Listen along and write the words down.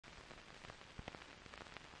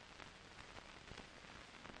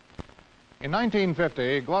In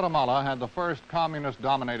 1950, Guatemala had the first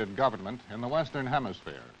communist-dominated government in the Western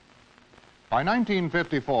Hemisphere. By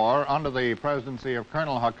 1954, under the presidency of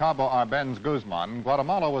Colonel Jacobo Arbenz Guzman,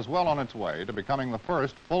 Guatemala was well on its way to becoming the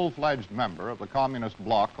first full-fledged member of the communist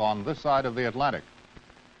bloc on this side of the Atlantic.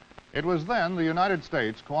 It was then the United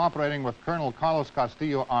States, cooperating with Colonel Carlos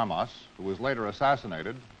Castillo Armas, who was later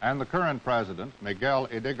assassinated, and the current president, Miguel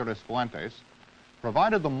Ydigoras Fuentes,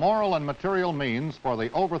 provided the moral and material means for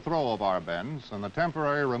the overthrow of Arbenz and the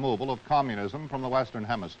temporary removal of communism from the Western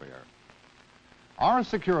Hemisphere. Our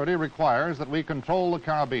security requires that we control the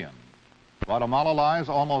Caribbean. Guatemala lies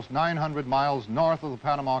almost 900 miles north of the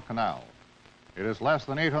Panama Canal. It is less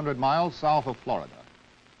than 800 miles south of Florida.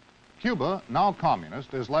 Cuba, now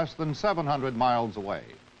communist, is less than 700 miles away.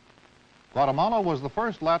 Guatemala was the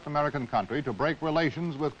first Latin American country to break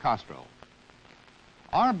relations with Castro.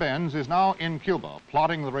 Arbenz is now in Cuba,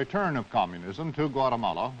 plotting the return of communism to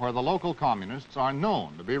Guatemala, where the local communists are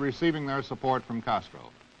known to be receiving their support from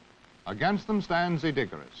Castro. Against them stands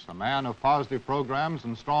Ydigoras, a man of positive programs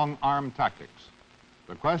and strong armed tactics.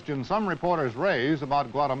 The question some reporters raise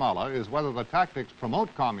about Guatemala is whether the tactics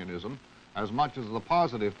promote communism as much as the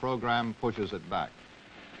positive program pushes it back.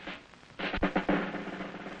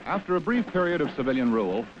 After a brief period of civilian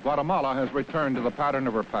rule, Guatemala has returned to the pattern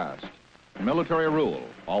of her past. Military rule,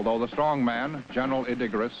 although the strong man, General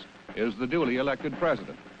Ydigoras, is the duly elected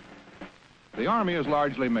president. The army is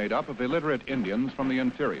largely made up of illiterate Indians from the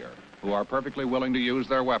interior, who are perfectly willing to use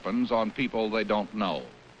their weapons on people they don't know.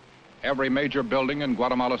 Every major building in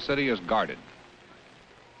Guatemala City is guarded.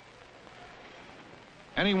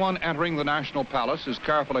 Anyone entering the National Palace is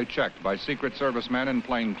carefully checked by Secret Service men in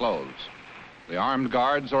plain clothes. The armed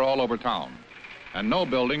guards are all over town, and no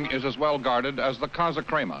building is as well guarded as the Casa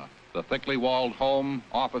Crema, the thickly walled home,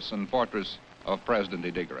 office, and fortress of President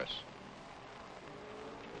Ydigoras.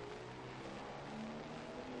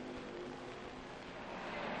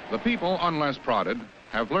 The people, unless prodded,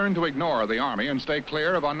 have learned to ignore the army and stay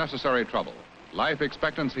clear of unnecessary trouble. Life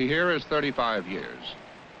expectancy here is 35 years.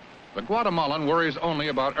 The Guatemalan worries only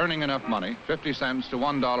about earning enough money, 50 cents to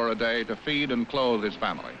 $1 a day, to feed and clothe his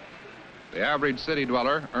family. The average city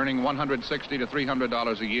dweller, earning $160 to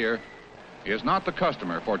 $300 a year, is not the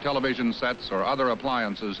customer for television sets or other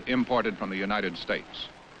appliances imported from the United States.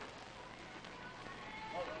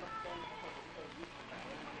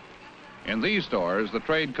 In these stores, the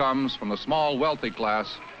trade comes from the small, wealthy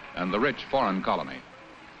class and the rich foreign colony.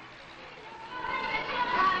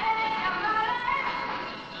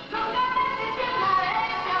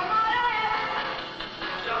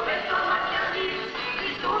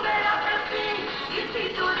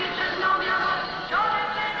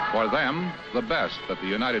 For them, the best that the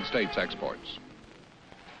United States exports.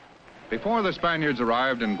 Before the Spaniards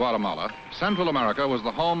arrived in Guatemala, Central America was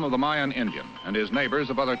the home of the Mayan Indian and his neighbors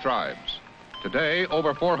of other tribes. Today,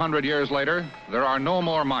 over 400 years later, there are no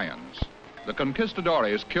more Mayans. The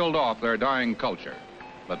conquistadores killed off their dying culture,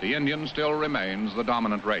 but the Indian still remains the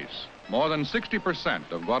dominant race. More than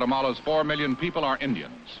 60% of Guatemala's 4 million people are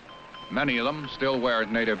Indians. Many of them still wear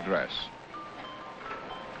native dress.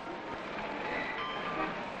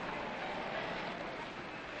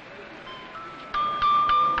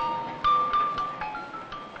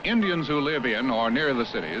 Indians who live in or near the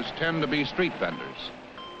cities tend to be street vendors.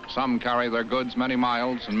 Some carry their goods many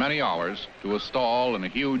miles and many hours to a stall in a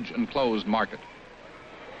huge enclosed market.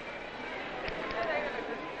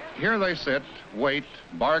 Here they sit, wait,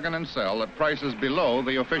 bargain, and sell at prices below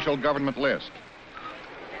the official government list.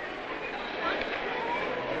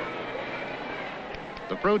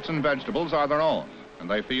 The fruits and vegetables are their own, and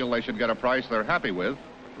they feel they should get a price they're happy with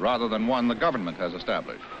rather than one the government has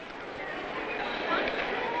established.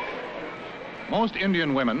 Most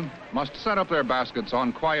Indian women must set up their baskets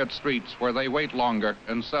on quiet streets where they wait longer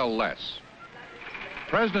and sell less.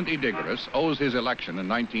 President Ydigoras owes his election in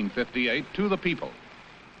 1958 to the people.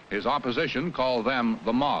 His opposition called them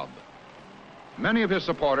the mob. Many of his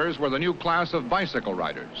supporters were the new class of bicycle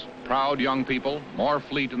riders, proud young people, more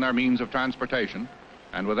fleet in their means of transportation,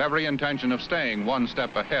 and with every intention of staying one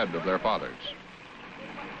step ahead of their fathers.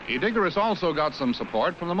 Ydigoras also got some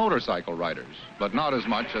support from the motorcycle riders, but not as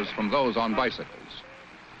much as from those on bicycles.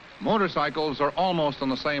 Motorcycles are almost on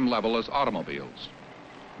the same level as automobiles.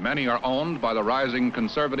 Many are owned by the rising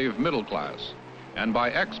conservative middle class and by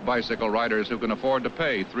ex-bicycle riders who can afford to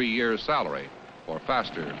pay 3 years' salary for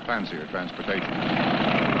faster, fancier transportation.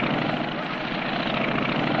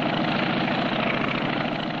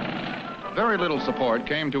 Very little support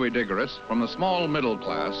came to Ydigoras from the small middle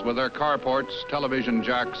class with their carports, television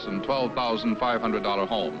jacks, and $12,500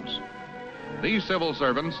 homes. These civil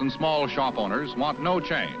servants and small shop owners want no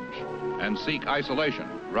change and seek isolation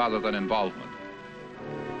rather than involvement.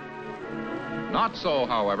 Not so,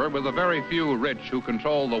 however, with the very few rich who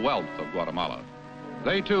control the wealth of Guatemala.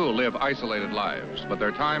 They too live isolated lives, but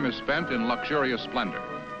their time is spent in luxurious splendor.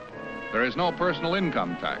 There is no personal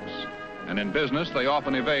income tax, and in business they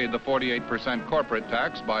often evade the 48% corporate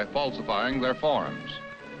tax by falsifying their forms.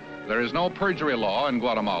 There is no perjury law in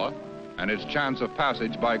Guatemala, and its chance of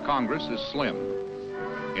passage by Congress is slim.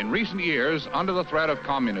 In recent years, under the threat of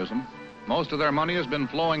communism, most of their money has been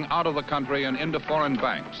flowing out of the country and into foreign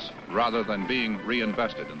banks, rather than being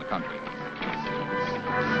reinvested in the country.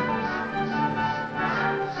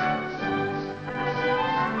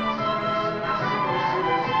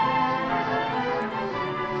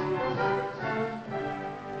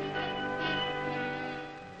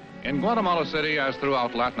 In Guatemala City, as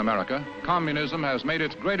throughout Latin America, communism has made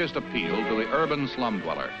its greatest appeal to the urban slum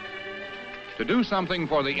dweller. To do something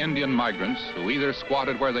for the Indian migrants who either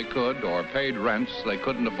squatted where they could or paid rents they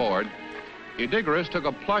couldn't afford, Ydigoras took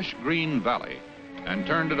a plush green valley and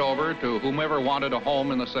turned it over to whomever wanted a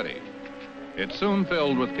home in the city. It soon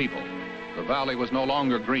filled with people. The valley was no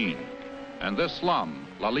longer green, and this slum,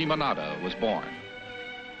 La Limonada, was born.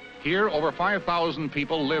 Here, over 5,000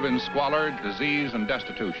 people live in squalor, disease, and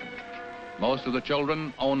destitution. Most of the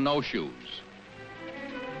children own no shoes.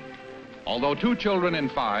 Although 2 children in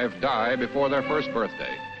 5 die before their first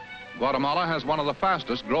birthday, Guatemala has one of the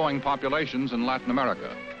fastest growing populations in Latin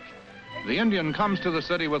America. The Indian comes to the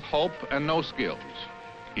city with hope and no skills.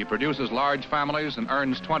 He produces large families and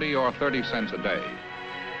earns 20 or 30 cents a day.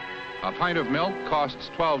 A pint of milk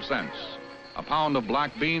costs 12 cents. A pound of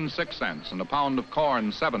black beans, 6 cents, and a pound of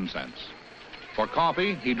corn, 7 cents. For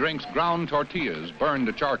coffee, he drinks ground tortillas burned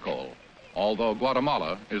to charcoal, although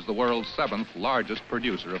Guatemala is the world's 7th largest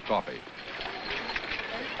producer of coffee.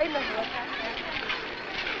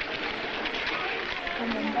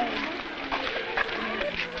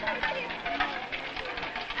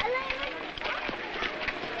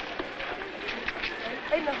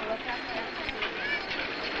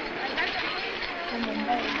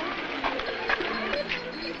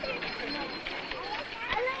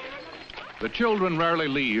 The children rarely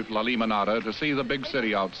leave La Limonada to see the big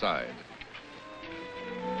city outside.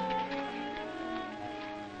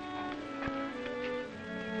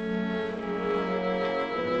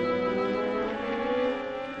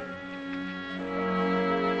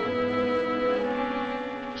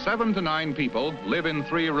 Seven to 9 people live in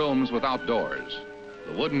 3 rooms without doors.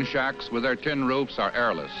 The wooden shacks with their tin roofs are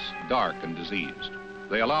airless, dark, and diseased.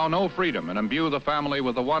 They allow no freedom and imbue the family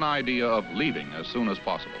with the one idea of leaving as soon as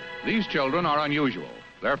possible. These children are unusual.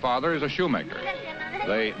 Their father is a shoemaker.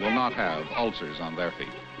 They will not have ulcers on their feet.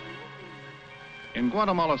 In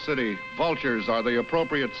Guatemala City, vultures are the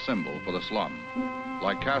appropriate symbol for the slum.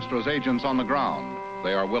 Like Castro's agents on the ground,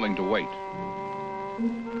 they are willing to wait.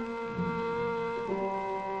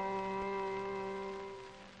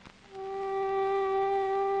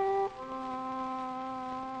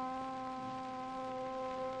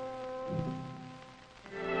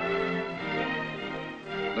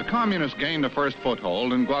 The communists gained a first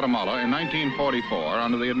foothold in Guatemala in 1944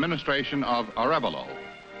 under the administration of Arevalo.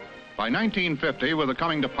 By 1950, with the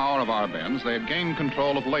coming to power of Arbenz, they had gained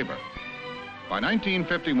control of labor. By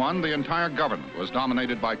 1951, the entire government was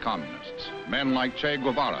dominated by communists. Men like Che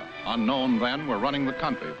Guevara, unknown then, were running the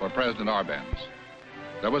country for President Arbenz.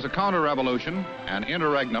 There was a counter-revolution, and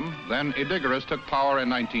interregnum, then Ydigoras took power in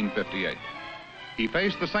 1958. He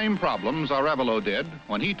faced the same problems Arevalo did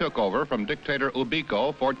when he took over from dictator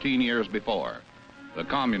Ubico 14 years before. The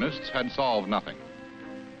communists had solved nothing.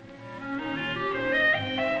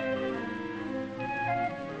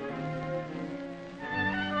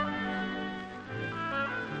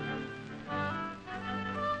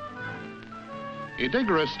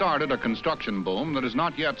 Ydigoras started a construction boom that has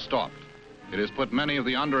not yet stopped. It has put many of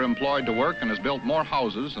the underemployed to work and has built more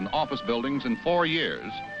houses and office buildings in 4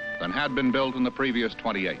 years than had been built in the previous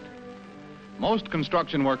 28. Most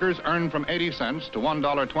construction workers earn from 80 cents to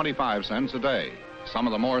 $1.25 a day. Some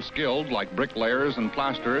of the more skilled, like bricklayers and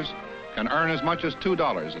plasterers, can earn as much as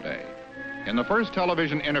 $2 a day. In the first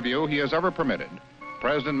television interview he has ever permitted,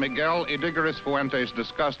 President Miguel Ydigoras Fuentes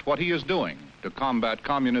discussed what he is doing to combat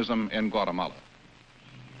communism in Guatemala.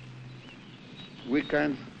 We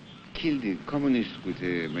can't kill the communists with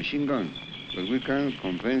a machine gun, but we can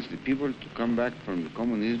convince the people to come back from the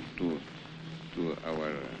communism to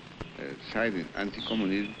our side in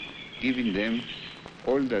anti-communism, giving them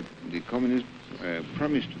all that the communists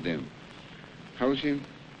promised to them. Housing,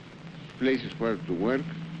 places where to work,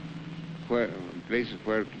 places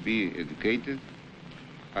where to be educated,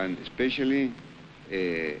 and especially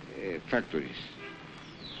factories.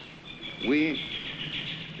 We,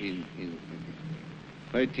 in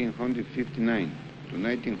 1959 to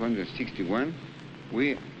 1961,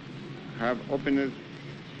 we have opened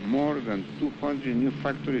more than 200 new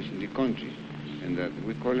factories in the country, and that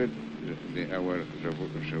we call it our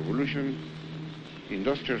revolution,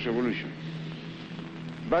 industrial revolution.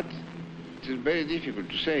 But it is very difficult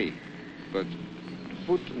to say, but to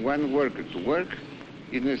put one worker to work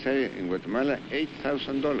is necessary in Guatemala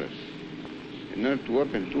 $8,000. In order to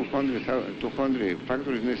open 200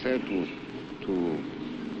 factories, necessary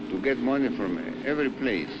to get money from every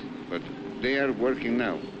place, but they are working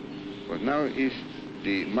now. But now is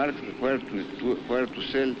the market where to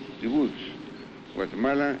sell the goods.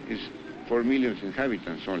 Guatemala is 4 million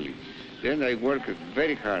inhabitants only. Then I worked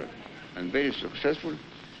very hard and very successful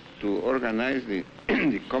to organize the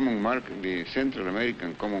common market, the Central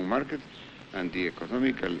American common market, and the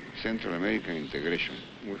economical Central American integration.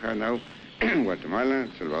 We have now Guatemala,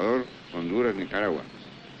 El Salvador, Honduras, Nicaragua.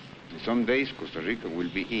 In some days, Costa Rica will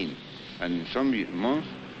be in, and in some months,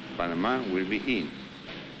 Panama will be in.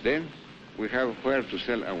 Then we have where to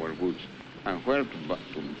sell our goods and where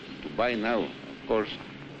to buy now, of course,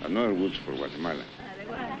 another goods for Guatemala.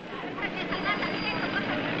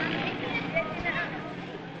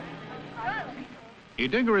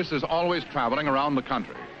 Ydigoras is always traveling around the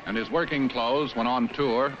country, and his working clothes when on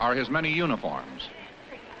tour are his many uniforms.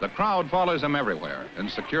 The crowd follows him everywhere, and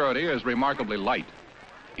security is remarkably light.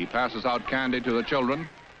 He passes out candy to the children,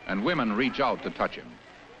 and women reach out to touch him.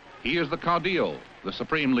 He is the caudillo, the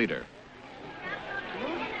supreme leader.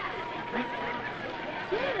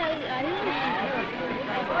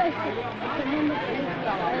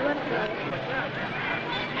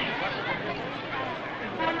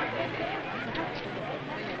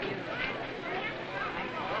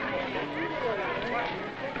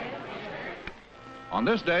 On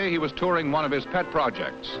this day, he was touring one of his pet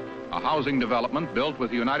projects, a housing development built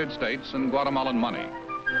with United States and Guatemalan money.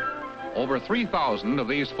 Over 3,000 of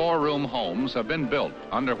these 4-room homes have been built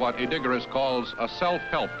under what Ydigoras calls a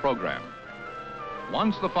self-help program.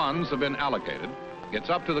 Once the funds have been allocated, it's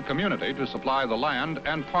up to the community to supply the land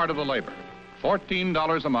and part of the labor.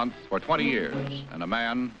 $14 a month for 20 years, and a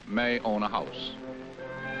man may own a house.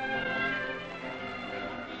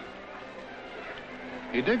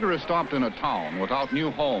 Ydigoras stopped in a town without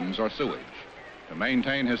new homes or sewage. To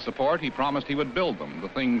maintain his support, he promised he would build them the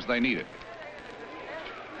things they needed.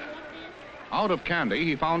 Out of candy,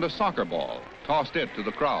 he found a soccer ball, tossed it to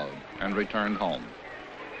the crowd, and returned home.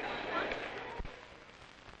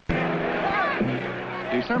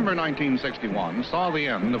 December 1961 saw the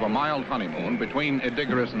end of a mild honeymoon between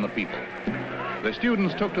Ydigoras and the people. The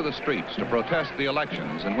students took to the streets to protest the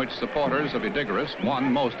elections in which supporters of Ydigoras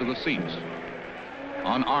won most of the seats.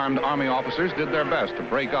 Unarmed army officers did their best to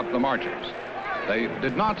break up the marchers. They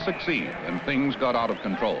did not succeed, and things got out of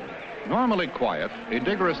control. Normally quiet,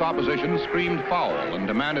 Ydigoras' opposition screamed foul and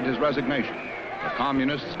demanded his resignation. The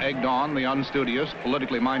communists egged on the unstudious,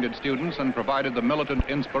 politically minded students and provided the militant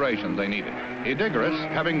inspiration they needed. Ydigoras,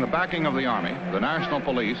 having the backing of the army, the national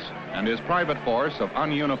police, and his private force of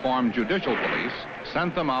ununiformed judicial police,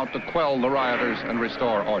 sent them out to quell the rioters and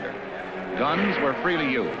restore order. Guns were freely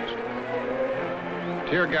used.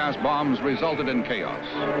 Tear gas bombs resulted in chaos.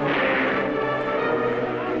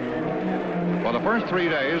 For the first 3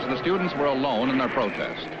 days, the students were alone in their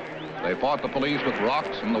protest. They fought the police with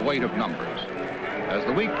rocks and the weight of numbers. As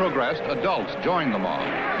the week progressed, adults joined the mob.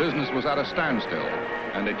 Business was at a standstill,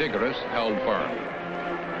 and Ydigoras held firm.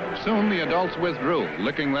 Soon the adults withdrew,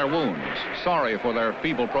 licking their wounds, sorry for their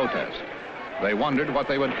feeble protest. They wondered what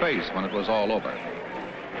they would face when it was all over.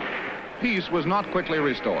 Peace was not quickly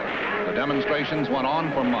restored. The demonstrations went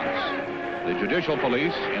on for months. The judicial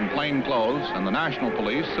police, in plain clothes, and the national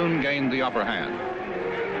police soon gained the upper hand.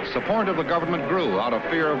 Support of the government grew out of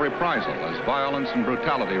fear of reprisal as violence and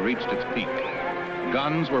brutality reached its peak.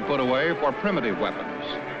 Guns were put away for primitive weapons.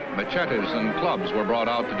 Machetes and clubs were brought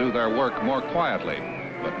out to do their work more quietly,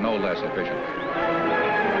 but no less efficiently.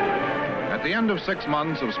 At the end of 6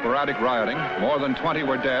 months of sporadic rioting, more than 20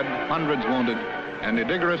 were dead, hundreds wounded, and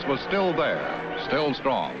Ydigoras was still there, still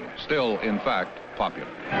strong, still, in fact, popular.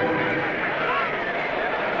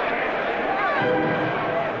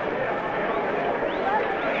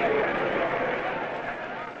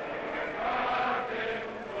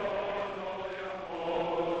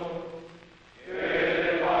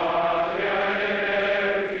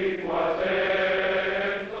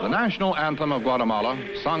 The national anthem of Guatemala,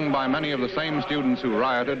 sung by many of the same students who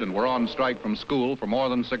rioted and were on strike from school for more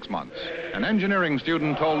than 6 months. An engineering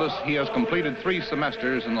student told us he has completed 3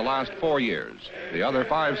 semesters in the last 4 years. The other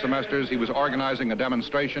 5 semesters he was organizing a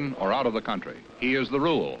demonstration or out of the country. He is the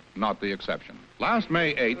rule, not the exception. Last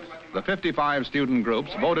May 8th, the 55 student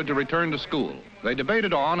groups voted to return to school. They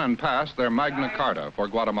debated on and passed their Magna Carta for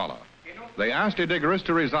Guatemala. They asked Ydigoras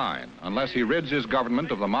to resign unless he rids his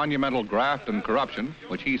government of the monumental graft and corruption,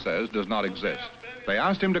 which he says does not exist. They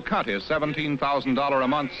asked him to cut his $17,000 a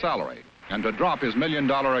month salary and to drop his $1 million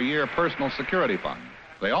a year personal security fund.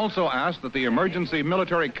 They also asked that the emergency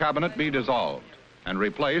military cabinet be dissolved and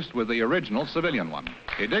replaced with the original civilian one.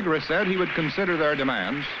 Ydigoras said he would consider their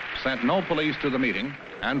demands, sent no police to the meeting,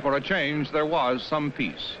 and for a change there was some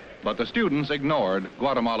peace. But the students ignored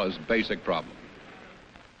Guatemala's basic problem.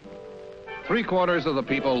 3/4 of the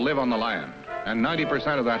people live on the land, and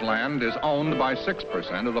 90% of that land is owned by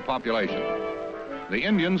 6% of the population. The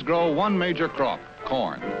Indians grow one major crop,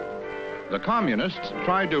 corn. The communists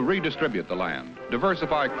tried to redistribute the land,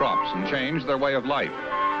 diversify crops, and change their way of life,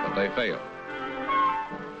 but they failed.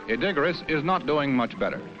 Ydigoras is not doing much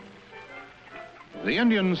better. The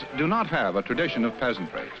Indians do not have a tradition of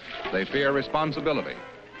peasantry. They fear responsibility,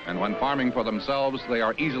 and when farming for themselves, they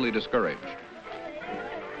are easily discouraged.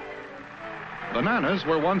 Bananas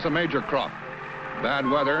were once a major crop. Bad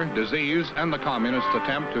weather, disease, and the communists'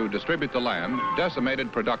 attempt to distribute the land decimated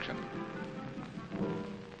production.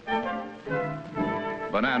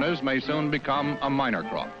 Bananas may soon become a minor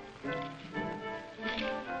crop.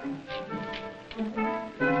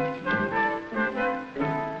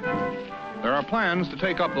 There are plans to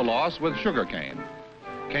take up the loss with sugarcane.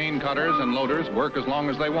 Cane cutters and loaders work as long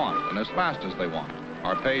as they want and as fast as they want,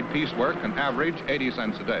 are paid piecework and average 80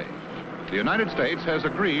 cents a day. The United States has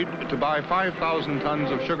agreed to buy 5,000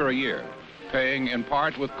 tons of sugar a year, paying in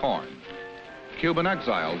part with corn. Cuban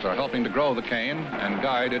exiles are helping to grow the cane and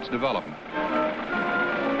guide its development.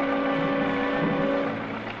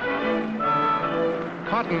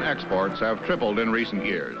 Cotton exports have tripled in recent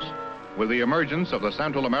years. With the emergence of the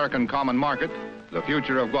Central American Common Market, the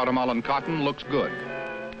future of Guatemalan cotton looks good.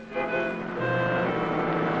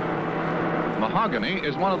 Mahogany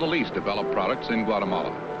is one of the least developed products in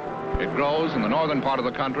Guatemala. It grows in the northern part of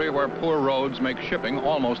the country where poor roads make shipping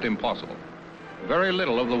almost impossible. Very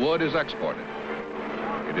little of the wood is exported.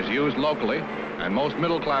 It is used locally, and most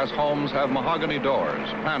middle-class homes have mahogany doors,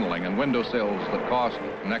 paneling, and windowsills that cost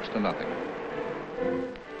next to nothing.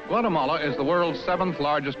 Guatemala is the world's 7th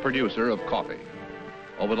largest producer of coffee.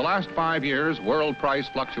 Over the last 5 years, world price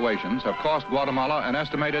fluctuations have cost Guatemala an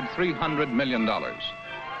estimated $300 million.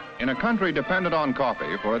 In a country dependent on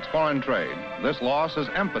coffee for its foreign trade, this loss has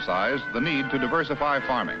emphasized the need to diversify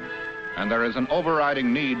farming, and there is an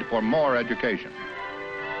overriding need for more education.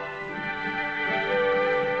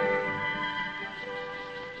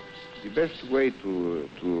 The best way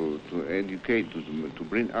to educate, to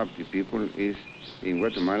bring up the people is, in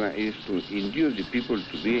Guatemala, is to induce the people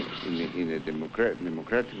to be in a democratic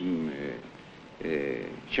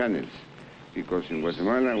channels. Because in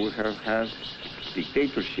Guatemala we have had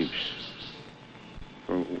dictatorships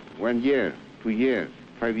for 1 year, 2 years,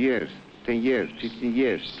 5 years, 10 years, 15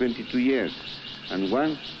 years, 22 years, and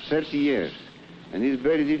one 30 years. And it's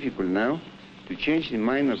very difficult now to change the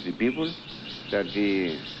mind of the people that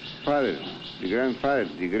the father, the grandfather,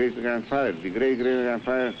 the great-grandfather, the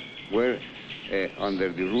great-great-grandfather were under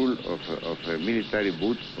the rule of a military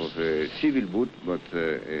boot, of a civil boot, but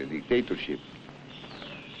a dictatorship.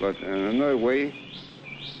 But in another way,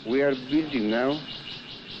 we are building now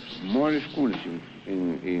more schools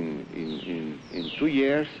in 2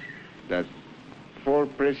 years that 4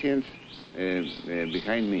 presidents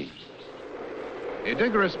behind me.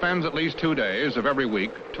 Ydigoras spends at least 2 days of every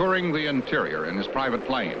week touring the interior in his private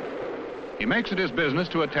plane. He makes it his business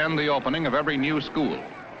to attend the opening of every new school.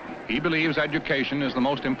 He believes education is the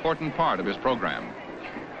most important part of his program.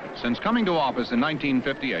 Since coming to office in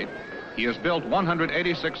 1958, he has built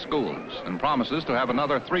 186 schools and promises to have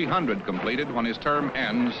another 300 completed when his term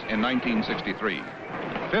ends in 1963.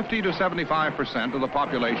 50 to 75% of the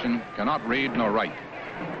population cannot read nor write.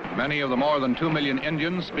 Many of the more than 2 million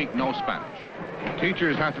Indians speak no Spanish.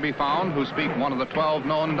 Teachers have to be found who speak one of the 12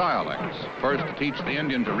 known dialects, first to teach the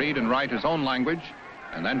Indian to read and write his own language,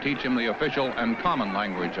 and then teach him the official and common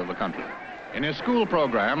language of the country. In his school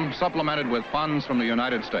program, supplemented with funds from the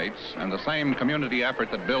United States and the same community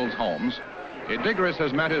effort that builds homes, Ydigoras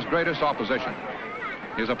has met his greatest opposition.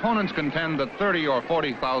 His opponents contend that $30,000 or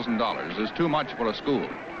 $40,000 is too much for a school,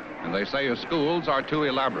 and they say his schools are too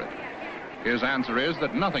elaborate. His answer is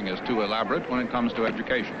that nothing is too elaborate when it comes to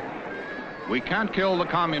education. We can't kill the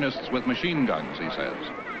communists with machine guns, he says,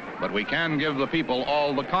 but we can give the people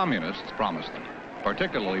all the communists promise them,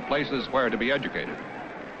 particularly places where to be educated.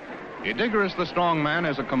 Ydigoras, the strong man,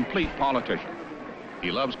 is a complete politician.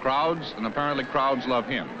 He loves crowds, and apparently crowds love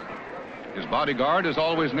him. His bodyguard is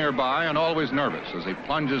always nearby and always nervous as he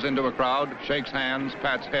plunges into a crowd, shakes hands,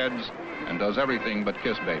 pats heads, and does everything but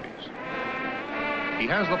kiss babies. He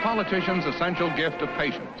has the politician's essential gift of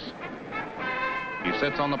patience. He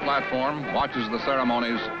sits on the platform, watches the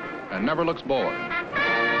ceremonies, and never looks bored.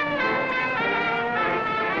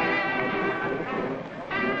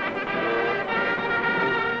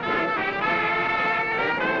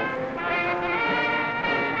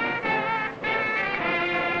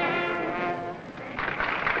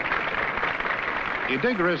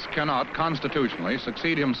 Ydigoras cannot constitutionally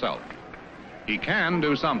succeed himself. He can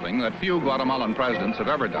do something that few Guatemalan presidents have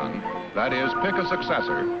ever done, that is, pick a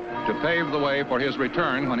successor to pave the way for his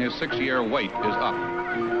return when his 6-year wait is up.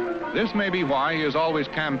 This may be why he is always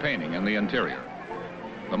campaigning in the interior.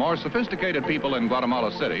 The more sophisticated people in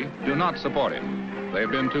Guatemala City do not support him. They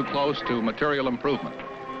have been too close to material improvement,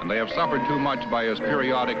 and they have suffered too much by his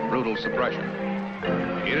periodic brutal suppression.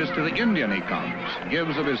 It is to the Indian he comes,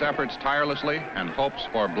 gives of his efforts tirelessly, and hopes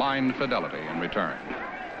for blind fidelity in return.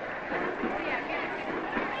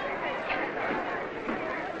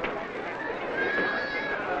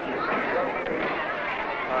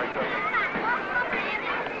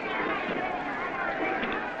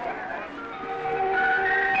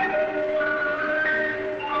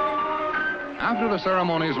 After the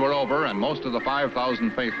ceremonies were over and most of the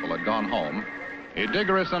 5,000 faithful had gone home,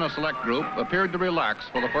 Ydigoras and a select group appeared to relax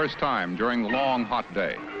for the first time during the long, hot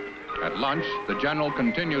day. At lunch, the general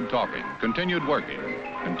continued talking, continued working,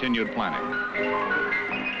 continued planning.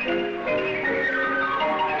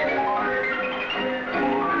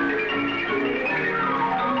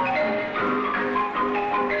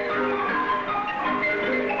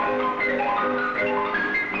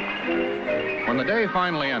 When the day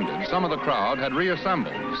finally ended, some of the crowd had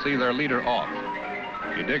reassembled to see their leader off.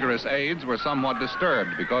 Ydigoras' aides were somewhat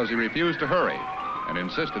disturbed because he refused to hurry and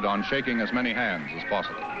insisted on shaking as many hands as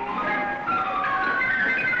possible.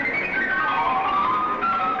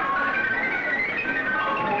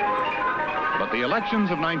 But the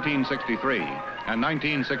elections of 1963 and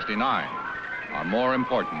 1969 are more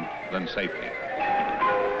important than safety.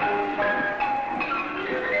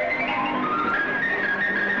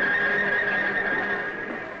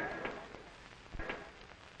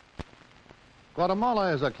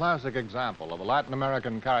 Guatemala is a classic example of a Latin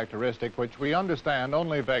American characteristic which we understand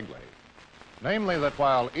only vaguely. Namely that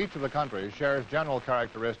while each of the countries shares general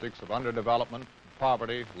characteristics of underdevelopment,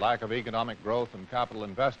 poverty, lack of economic growth and capital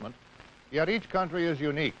investment, yet each country is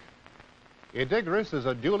unique. Ydigoras is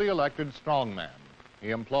a duly elected strongman. He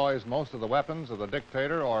employs most of the weapons of the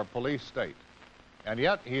dictator or police state. And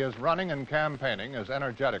yet he is running and campaigning as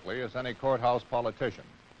energetically as any courthouse politician.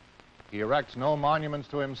 He erects no monuments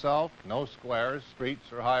to himself, no squares,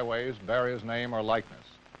 streets, or highways bear his name or likeness.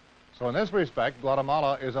 So in this respect,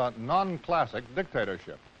 Guatemala is a non-classic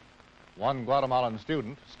dictatorship. One Guatemalan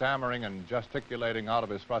student, stammering and gesticulating out of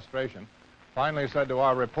his frustration, finally said to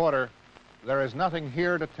our reporter, "There is nothing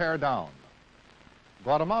here to tear down."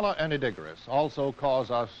 Guatemala and Ydigoras also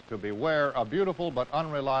cause us to beware a beautiful but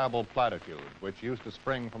unreliable platitude which used to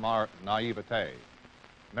spring from our naivete.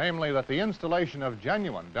 Namely, that the installation of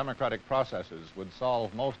genuine democratic processes would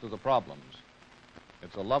solve most of the problems.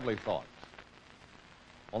 It's a lovely thought.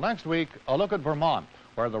 Well, next week, a look at Vermont,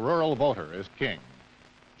 where the rural voter is king.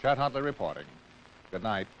 Chet Huntley reporting. Good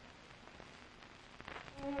night.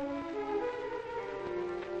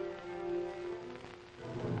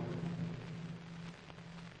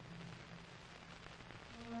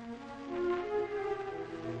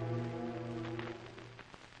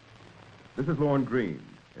 This is Lorne Green,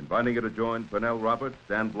 inviting you to join Pernell Roberts,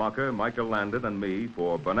 Dan Blocker, Michael Landon, and me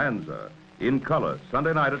for Bonanza, in color,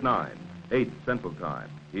 Sunday night at 9, 8 Central Time,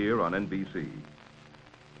 here on NBC.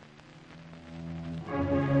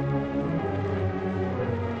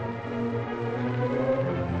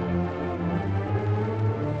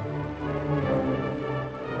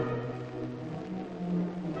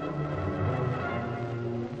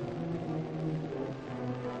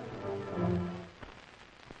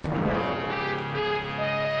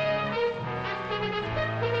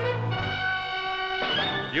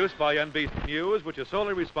 Produced by NBC News, which is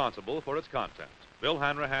solely responsible for its content. Bill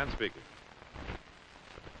Hanrahan speaking.